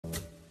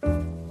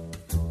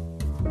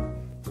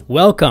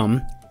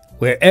welcome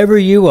wherever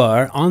you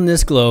are on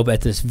this globe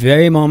at this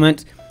very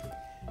moment.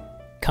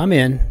 Come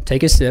in,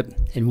 take a sip,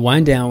 and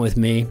wind down with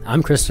me.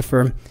 I'm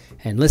Christopher,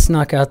 and let's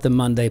knock out the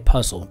Monday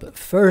puzzle. But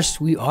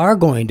first, we are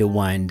going to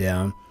wind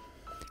down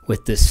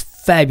with this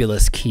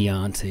fabulous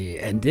Chianti,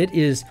 and it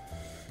is,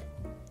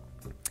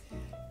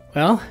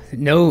 well,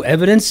 no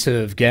evidence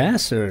of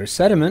gas or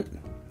sediment.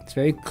 It's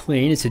very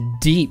clean. It's a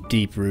deep,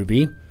 deep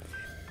ruby.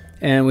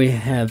 And we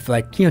have,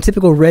 like, you know,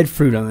 typical red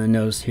fruit on the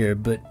nose here,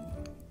 but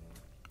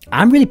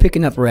I'm really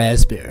picking up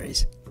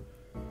raspberries.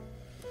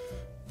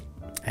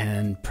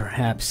 And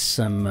perhaps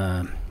some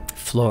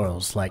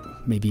florals, like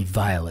maybe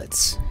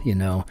violets, you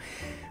know.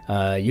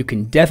 You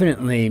can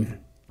definitely,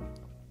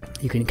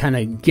 you can kind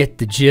of get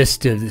the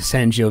gist of the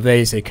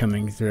Sangiovese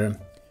coming through.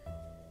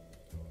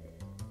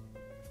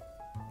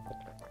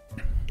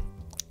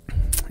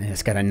 And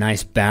it's got a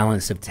nice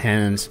balance of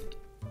tannins.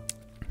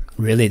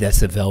 Really,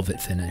 that's a velvet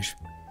finish.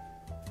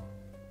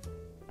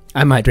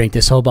 I might drink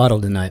this whole bottle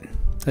tonight.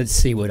 Let's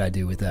see what I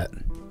do with that.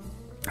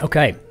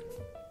 Okay.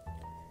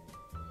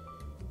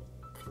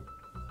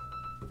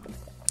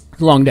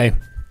 It's a long day,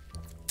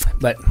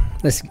 but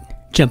let's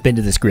jump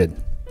into this grid.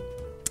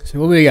 So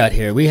what we got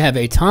here? We have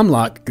a Tom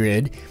Locke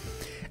grid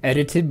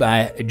edited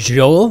by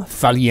Joel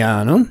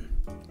Fagliano.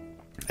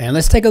 And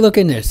let's take a look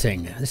in this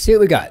thing. Let's see what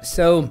we got.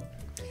 So,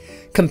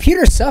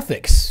 computer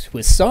suffix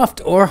with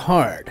soft or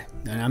hard.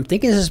 And I'm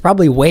thinking this is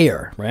probably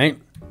where, right?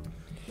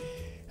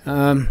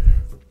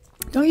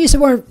 Don't use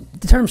the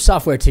term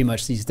software too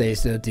much these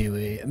days, though, do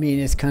we? I mean,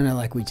 it's kind of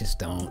like we just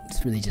don't.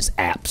 It's really just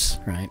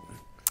apps, right?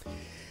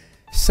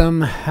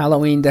 Some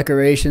Halloween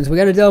decorations. We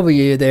got a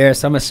W there,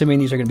 so I'm assuming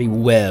these are going to be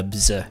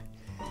webs.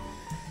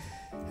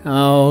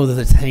 Oh,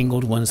 the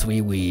tangled ones we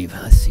weave.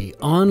 Let's see.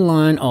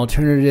 Online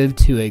alternative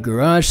to a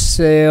garage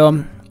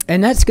sale.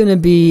 And that's going to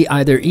be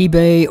either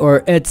eBay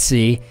or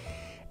Etsy.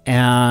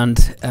 And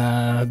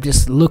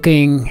just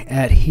looking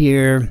at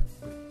here,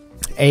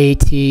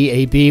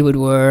 AB would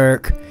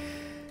work.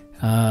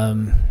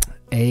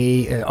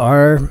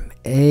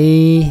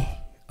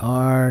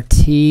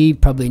 ART,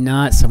 probably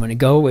not. So I'm going to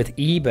go with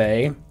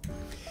eBay.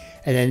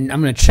 And then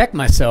I'm going to check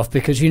myself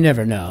because you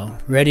never know.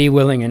 Ready,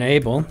 willing, and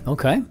able.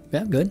 Okay,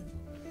 yeah, good.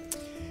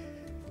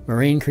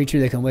 Marine creature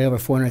that can weigh over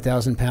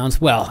 400,000 pounds.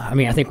 Well, I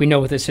mean, I think we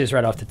know what this is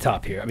right off the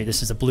top here. I mean,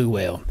 this is a blue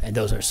whale, and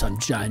those are some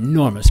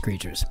ginormous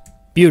creatures.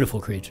 Beautiful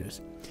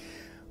creatures.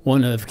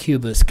 One of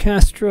Cuba's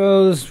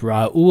Castros,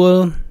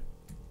 Raul.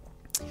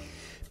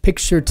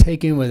 Picture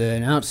taken with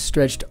an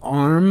outstretched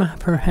arm,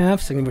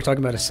 perhaps. I think we're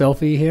talking about a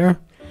selfie here.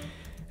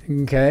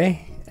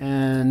 Okay.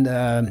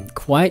 And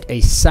quite a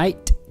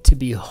sight to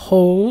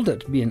behold.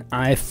 It would be an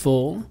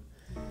eyeful.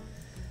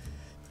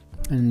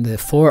 And the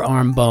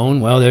forearm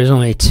bone, well, there's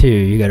only two.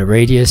 You got a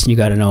radius and you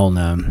got an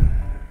ulna.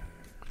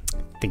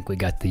 I think we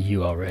got the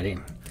U already.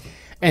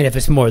 And if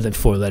it's more than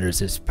 4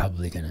 letters, it's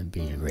probably going to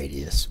be a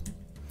radius.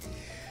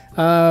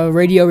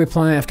 Radio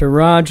reply after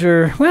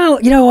Roger. Well,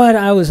 you know what?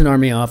 I was an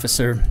Army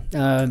officer.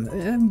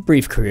 A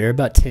brief career,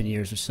 about 10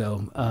 years or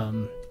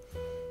so.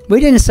 We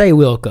didn't say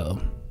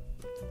Wilco.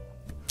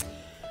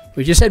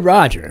 We just said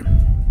Roger.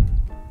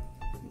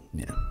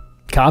 Yeah.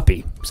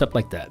 Copy. Something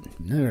like that.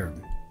 Never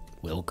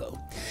Wilco.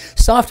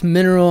 Soft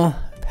mineral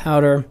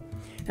powder.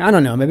 I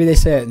don't know. Maybe they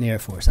say it in the Air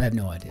Force. I have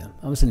no idea.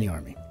 I was in the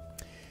Army.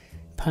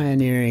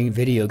 Pioneering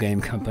video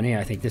game company.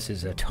 I think this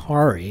is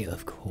Atari,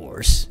 of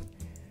course.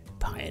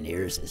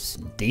 Pioneers is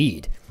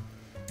indeed.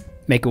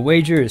 Make a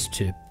wager is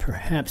to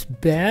perhaps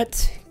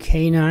bet.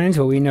 Canines,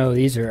 well, we know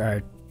these are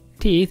our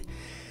teeth.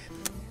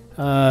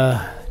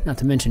 Not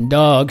to mention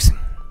dogs.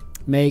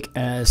 Make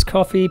as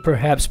coffee,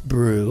 perhaps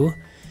brew.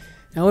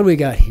 Now, what do we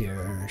got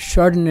here?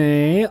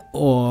 Chardonnay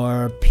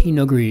or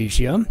Pinot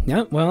Grigio?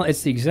 Yeah, well,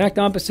 it's the exact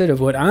opposite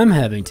of what I'm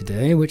having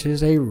today, which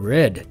is a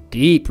red,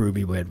 deep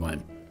ruby red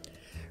wine.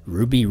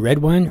 Ruby red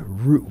wine?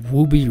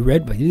 Ruby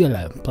red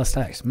wine. Plus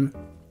tax.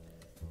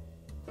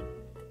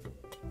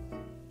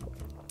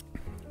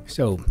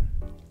 So,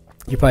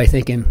 you're probably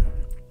thinking,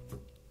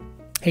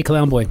 hey,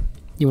 Clown Boy,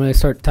 you want to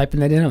start typing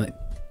that in on it?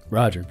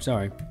 Roger,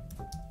 sorry.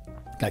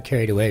 Got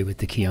carried away with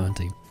the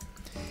Chianti.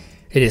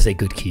 It is a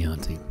good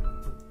Chianti.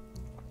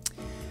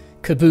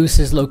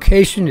 Caboose's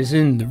location is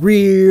in the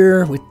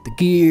rear with the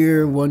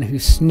gear. One who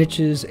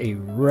snitches a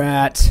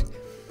rat.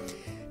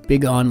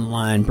 Big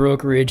online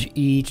brokerage.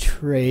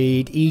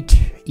 E-Trade.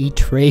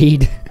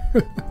 E-Trade.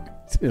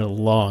 It's been a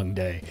long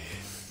day.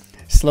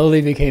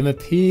 Slowly became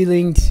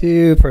appealing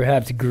to,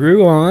 perhaps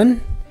grew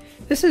on.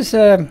 This is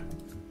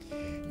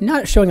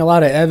not showing a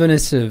lot of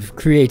evidence of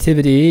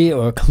creativity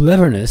or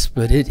cleverness,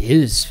 but it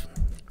is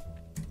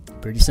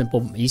pretty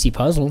simple, easy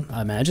puzzle,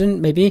 I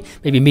imagine. Maybe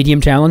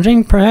medium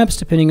challenging, perhaps,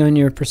 depending on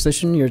your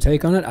precision, your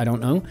take on it. I don't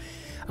know.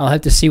 I'll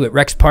have to see what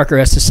Rex Parker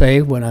has to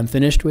say when I'm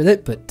finished with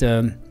it, but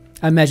I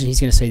imagine he's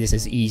going to say this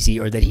is easy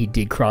or that he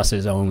did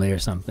crosses only or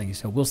something,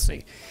 so we'll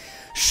see.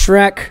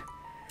 Shrek,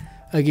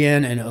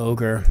 again, an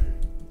ogre.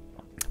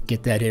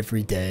 Get that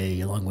every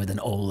day, along with an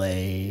ole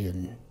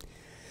and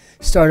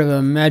start of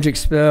a magic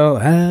spell.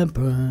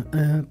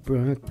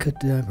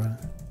 Abracadabra.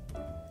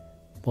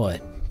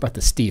 Boy, Brought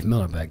the Steve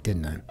Miller back,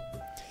 didn't I?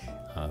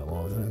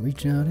 Well,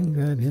 reach out and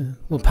grab you.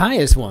 Well, pi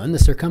is 1, the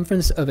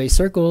circumference of a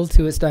circle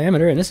to its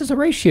diameter, and this is a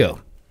ratio.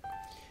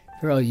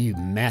 For all you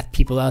math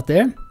people out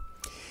there.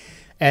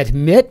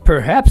 Admit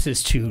perhaps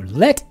is to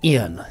let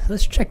in.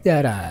 Let's check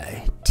that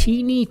I.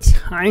 Teeny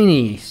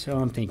tiny. So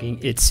I'm thinking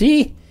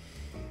itsy,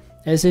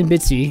 as in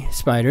bitsy,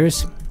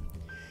 spiders.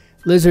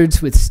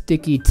 Lizards with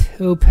sticky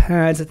toe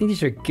pads. I think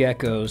these are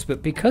geckos,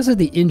 but because of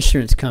the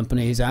insurance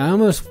companies, I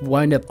almost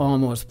wind up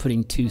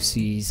putting 2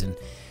 C's and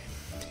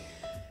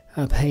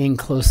paying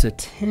close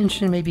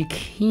attention, maybe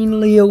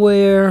keenly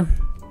aware.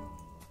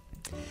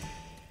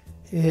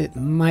 It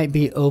might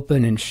be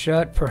open and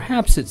shut.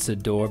 Perhaps it's a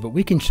door, but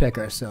we can check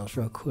ourselves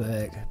real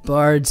quick.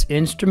 Bard's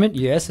instrument.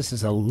 Yes, this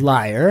is a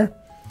lyre.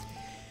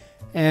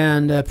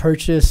 And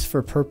purchase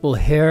for purple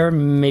hair,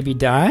 maybe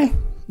die.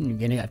 You're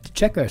going to have to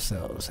check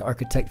ourselves.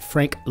 Architect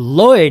Frank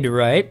Lloyd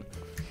Wright.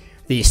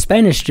 The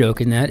Spanish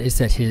joke in that is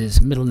that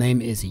his middle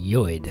name is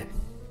Lloyd.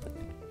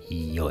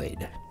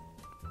 Lloyd.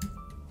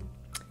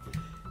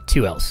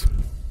 2 L's.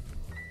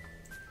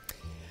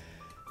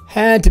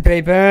 Had to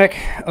pay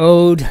back.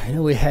 Owed. I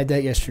know we had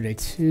that yesterday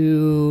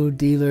too.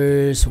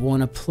 Dealers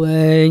want to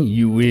play.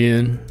 You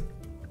win.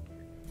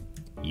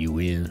 You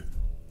win.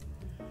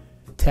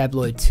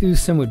 Tabloid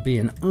twosome would be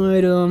an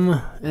item.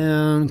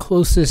 And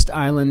closest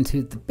island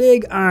to the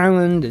big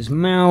island is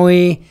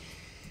Maui.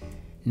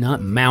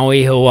 Not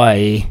Maui,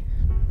 Hawaii.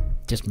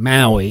 Just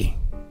Maui.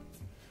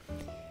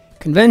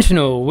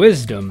 Conventional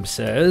wisdom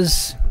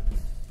says...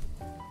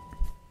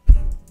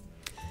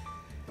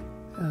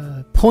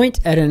 point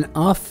at an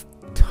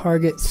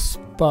off-target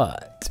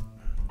spot.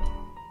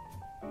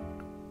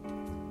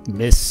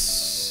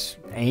 Miss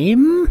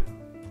aim?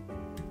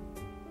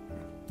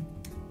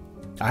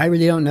 I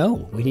really don't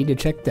know. We need to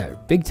check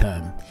that big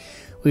time.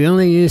 We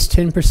only use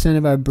 10%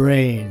 of our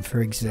brain,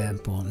 for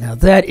example. Now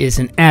that is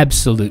an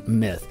absolute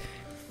myth.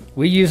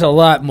 We use a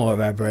lot more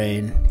of our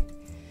brain.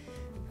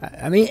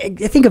 I mean,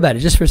 think about it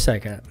just for a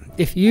second.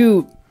 If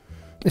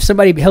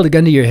somebody held a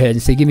gun to your head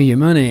and said, give me your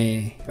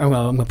money, or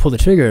well, I'm going to pull the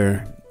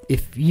trigger.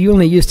 If you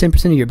only use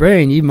 10% of your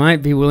brain, you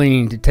might be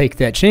willing to take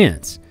that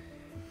chance.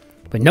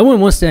 But no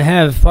one wants to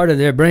have part of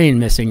their brain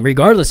missing,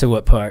 regardless of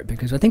what part,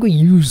 because I think we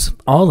use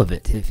all of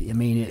it.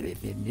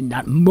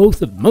 Not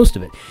most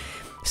of it.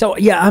 So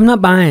yeah, I'm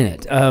not buying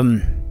it.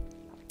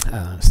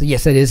 So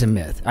yes, that is a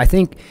myth. I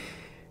think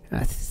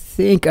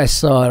I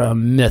saw it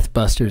on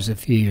MythBusters a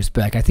few years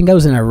back. I think I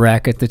was in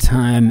Iraq at the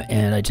time,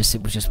 and it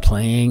was just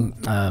playing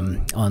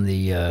on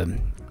the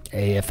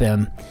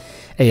AFN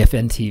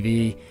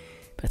TV.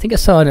 I think I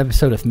saw an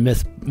episode of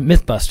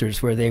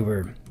MythBusters where they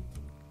were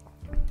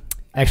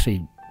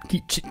actually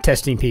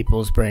testing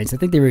people's brains. I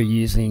think they were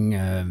using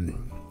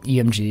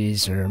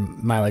EMGs or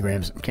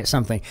milligrams,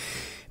 something.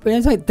 But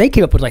it's like they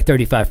came up with like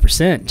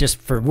 35% just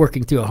for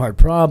working through a hard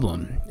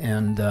problem.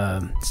 And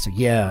so,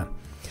 yeah.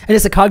 And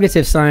as a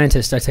cognitive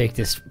scientist, I take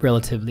this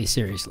relatively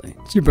seriously.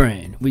 It's your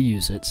brain. We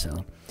use it,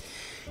 so...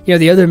 You know,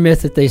 the other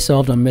myth that they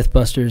solved on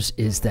MythBusters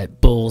is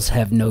that bulls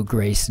have no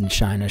grace in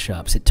china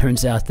shops. It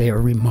turns out they are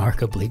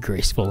remarkably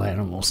graceful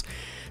animals.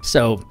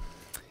 So,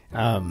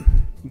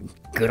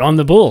 good on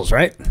the bulls,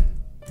 right?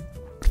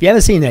 If you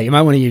haven't seen that, you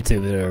might want to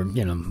YouTube it or,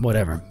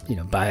 whatever.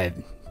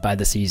 Buy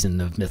the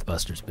season of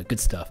MythBusters, but good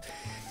stuff.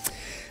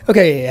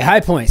 Okay, high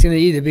points. Going to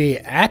either be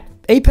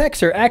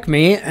Apex or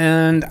Acme,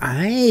 and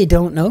I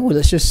don't know.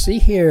 Let's just see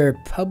here.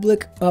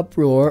 Public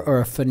uproar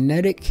or a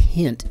phonetic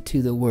hint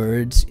to the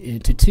words,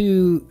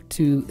 to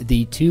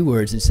the 2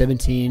 words in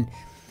 17,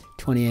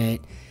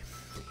 28,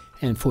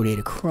 and 48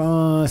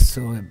 across.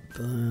 So I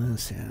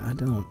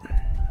don't.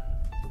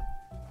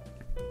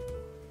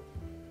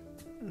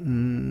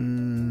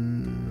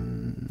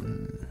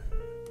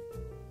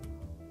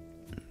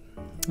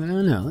 I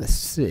don't know. Let's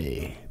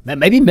see.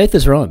 Maybe myth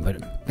is wrong, but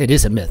it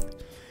is a myth.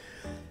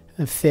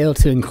 I failed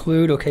to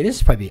include. Okay, this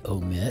is probably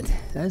omit.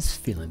 That's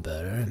feeling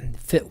better.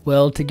 Fit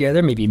well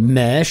together. Maybe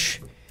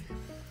mesh.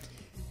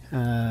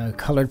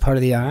 Colored part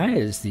of the eye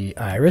is the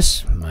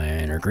iris.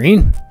 Mine are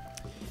green.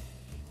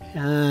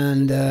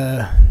 And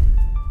let's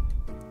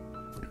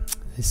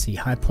see.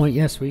 High point.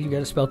 Yes, we got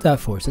to spell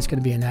that for us. It's going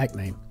to be an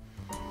Acme.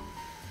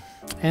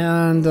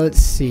 And let's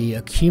see.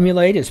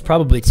 Accumulate is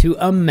probably to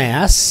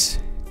amass.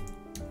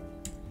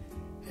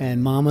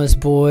 And mama's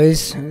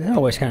boys, it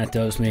always kind of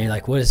throws me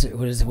like, what's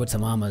a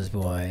mama's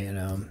boy,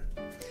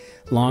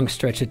 Long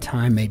stretch of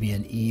time, maybe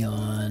an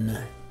eon.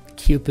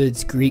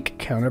 Cupid's Greek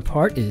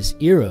counterpart is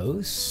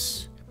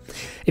Eros.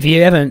 If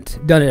you haven't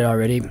done it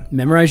already,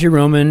 memorize your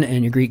Roman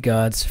and your Greek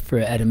gods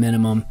at a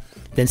minimum.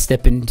 Then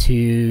step into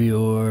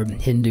your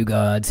Hindu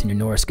gods and your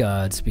Norse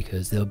gods,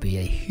 because they'll be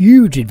a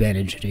huge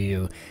advantage to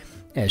you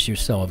as you're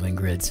solving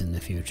grids in the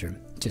future,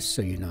 just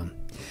so you know.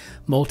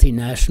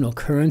 Multinational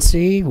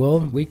currency, well,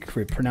 we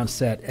could pronounce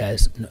that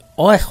as an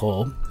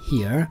Euro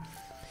here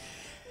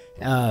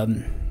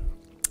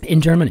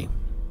in Germany.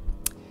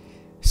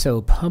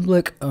 So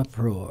public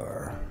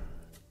uproar.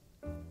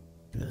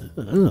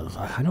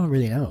 I don't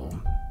really know.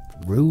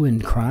 Rue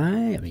and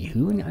cry? I mean,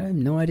 who? I have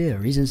no idea.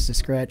 Reasons to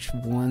scratch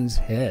one's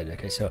head.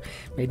 Okay, so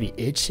maybe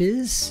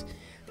itches.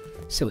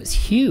 So it's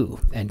hue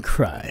and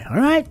cry. All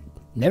right.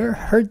 Never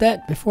heard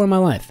that before in my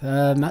life.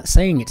 I'm not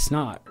saying it's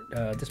not.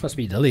 This must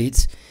be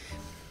deletes.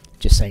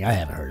 Just saying I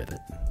haven't heard of it.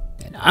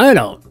 And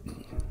I'm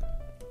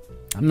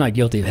not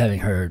guilty of having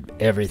heard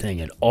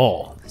everything at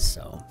all.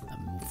 So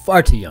I'm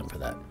far too young for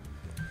that.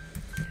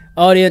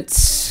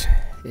 Audience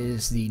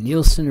is the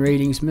Nielsen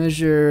ratings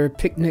measure.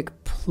 Picnic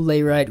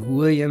playwright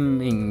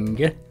William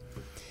Ing.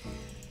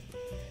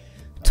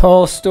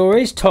 Tall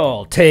stories,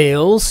 tall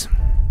tales.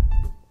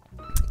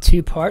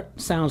 Two-part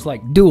sounds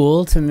like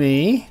dual to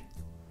me.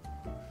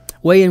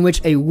 Way in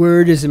which a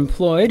word is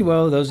employed.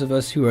 Well, those of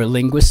us who are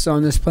linguists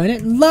on this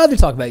planet love to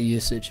talk about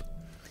usage.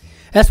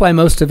 That's why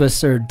most of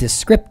us are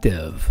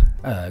descriptive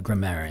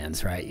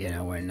grammarians, right? You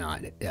know, we're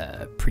not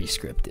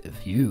prescriptive.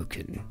 You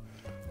can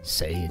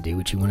say and do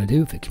what you want to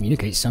do. If it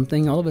communicates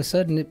something, all of a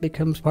sudden it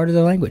becomes part of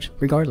the language,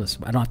 regardless.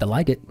 I don't have to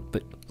like it,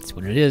 but it's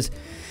what it is.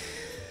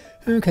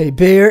 Okay,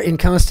 bear in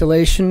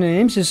constellation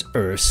names is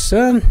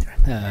Ursa.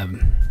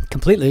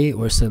 Completely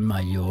Ursa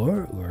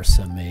Major,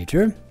 Ursa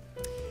Major.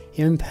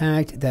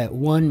 Impact that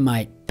one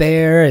might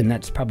bear, and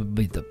that's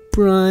probably the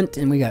brunt.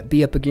 And we got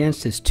be up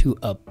against is to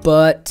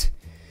abut.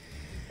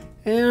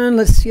 And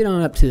let's get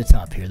on up to the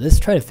top here. Let's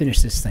try to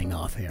finish this thing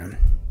off here.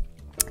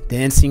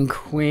 Dancing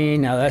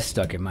Queen. Now that's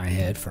stuck in my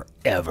head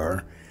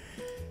forever.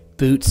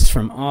 Boots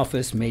from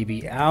office,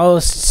 maybe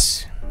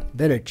ousts.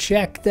 Better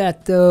check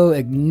that though.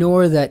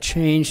 Ignore that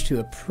change to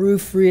a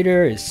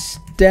proofreader is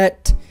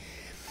stet.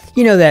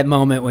 You know that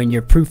moment when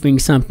you're proofing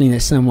something that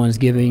someone's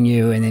giving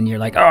you and then you're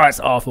like, oh, it's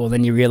awful.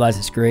 Then you realize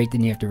it's great.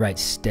 Then you have to write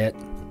stet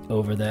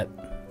over that.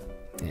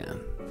 Yeah.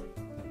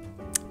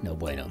 No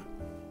bueno.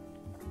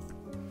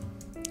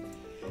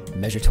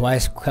 Measure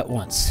twice, cut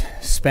once.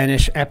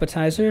 Spanish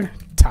appetizer,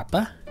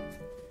 tapa.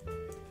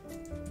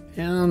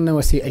 And then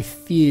we'll see a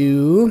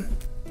few.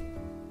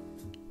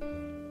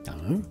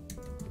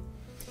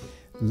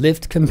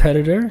 Lyft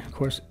competitor, of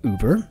course,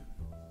 Uber.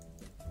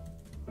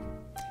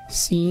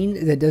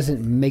 Scene that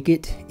doesn't make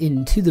it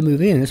into the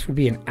movie, and this would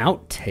be an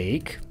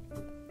outtake.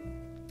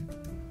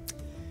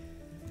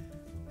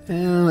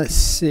 And let's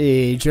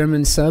see,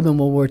 German sub in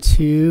World War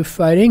II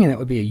fighting, and that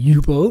would be a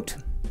U-boat.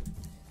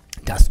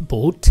 Das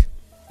Boot.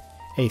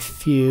 A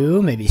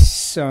few, maybe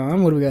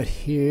some. What do we got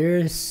here?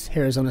 It's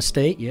Arizona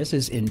State. Yes,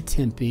 it's in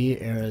Tempe,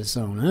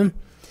 Arizona.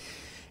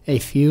 A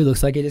few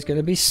looks like it is going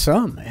to be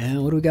some.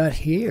 And what do we got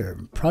here?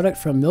 Product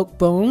from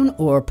Milkbone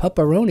or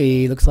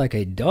Pepperoni. Looks like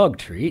a dog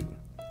treat.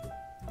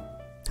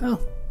 Oh,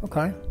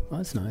 okay. Well,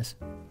 that's nice.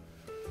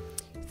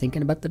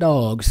 Thinking about the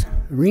dogs.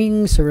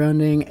 Ring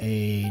surrounding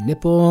a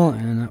nipple,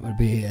 and that would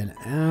be an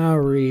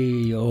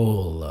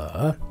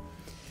areola.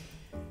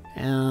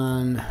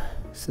 And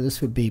so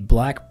this would be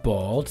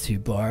blackballed to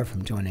bar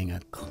from joining a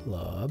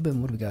club.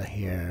 And what do we got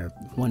here?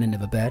 One end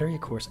of a battery,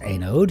 of course,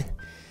 anode.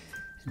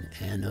 An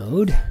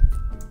anode.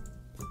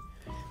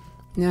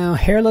 Now,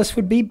 hairless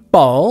would be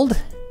bald.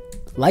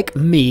 Like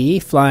me,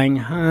 flying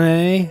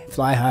high.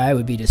 Fly high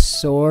would be to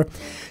soar.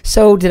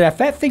 So, did I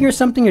fat finger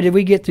something, or did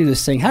we get through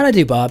this thing? How'd I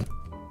do, Bob?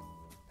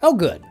 Oh,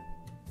 good.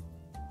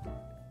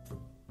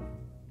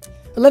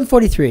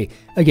 11:43.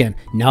 Again,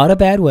 not a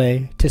bad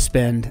way to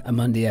spend a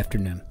Monday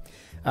afternoon.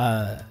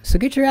 So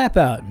get your app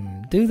out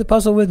and do the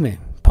puzzle with me.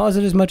 Pause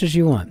it as much as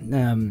you want.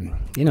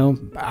 You know,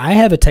 I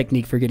have a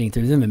technique for getting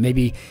through them, and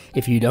maybe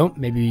if you don't,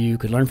 maybe you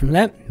could learn from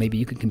that. Maybe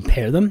you could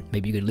compare them.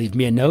 Maybe you could leave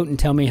me a note and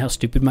tell me how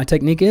stupid my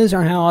technique is,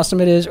 or how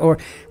awesome it is, or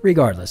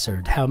regardless,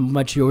 or how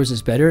much yours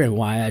is better, and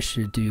why I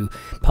should do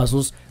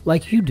puzzles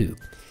like you do.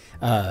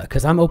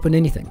 Because I'm open to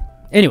anything.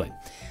 Anyway,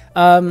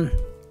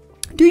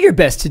 do your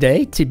best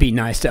today to be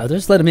nice to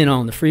others. Let them in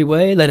on the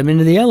freeway. Let them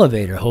into the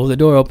elevator. Hold the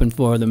door open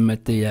for them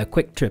at the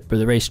Quick Trip or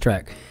the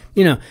racetrack.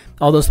 You know,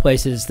 all those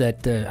places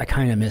that I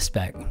kind of miss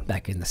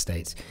back in the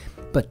States.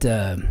 But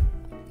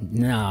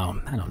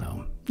no, I don't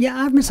know. Yeah,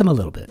 I miss them a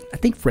little bit. I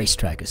think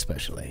racetrack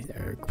especially,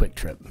 or Quick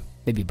Trip.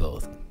 Maybe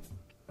both.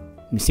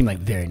 They seem like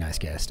very nice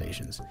gas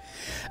stations.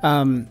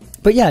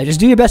 But yeah, just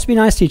do your best to be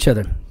nice to each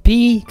other.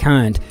 Be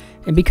kind,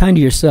 and be kind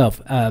to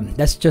yourself.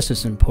 That's just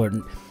as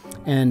important.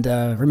 And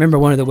remember,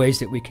 one of the ways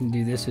that we can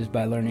do this is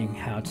by learning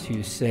how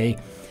to say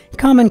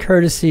common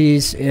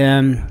courtesies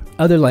in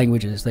other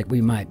languages that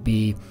we might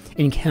be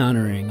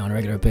encountering on a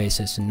regular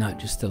basis, and not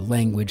just the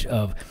language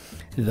of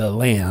the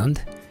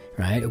land,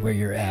 right, where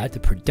you're at, the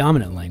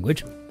predominant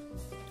language.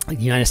 The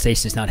United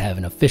States does not have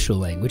an official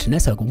language, and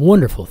that's a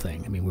wonderful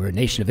thing. I mean, we're a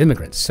nation of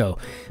immigrants. So,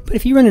 but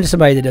if you run into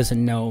somebody that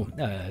doesn't know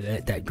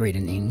that great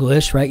in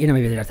English, right, you know,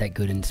 maybe they're not that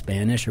good in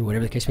Spanish or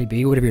whatever the case may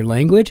be, whatever your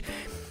language,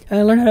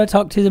 learn how to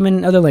talk to them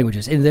in other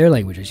languages, in their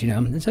languages, you know.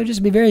 And so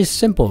just be very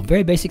simple,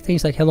 very basic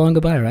things like hello and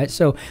goodbye, right?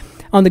 So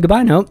on the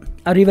goodbye note,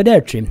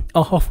 arrivederci,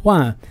 au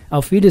revoir,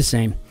 auf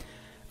Wiedersehen,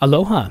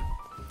 aloha,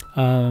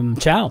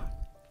 ciao,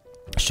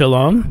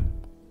 shalom,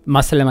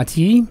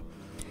 masalamati,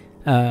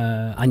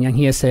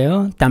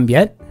 annyeonghaseyo,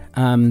 tambiet,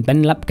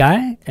 ben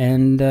lapgai,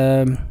 and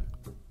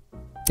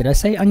did I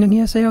say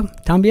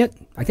annyeonghaseyo, tambiet?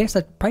 I guess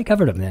I probably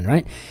covered them then,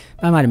 right?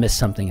 I might have missed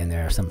something in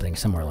there or something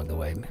somewhere along the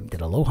way.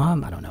 Did aloha?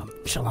 I don't know.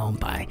 Shalom.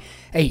 Bye.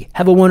 Hey,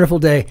 have a wonderful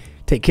day.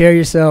 Take care of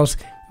yourselves.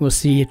 We'll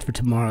see you for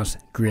tomorrow's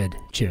grid.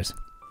 Cheers.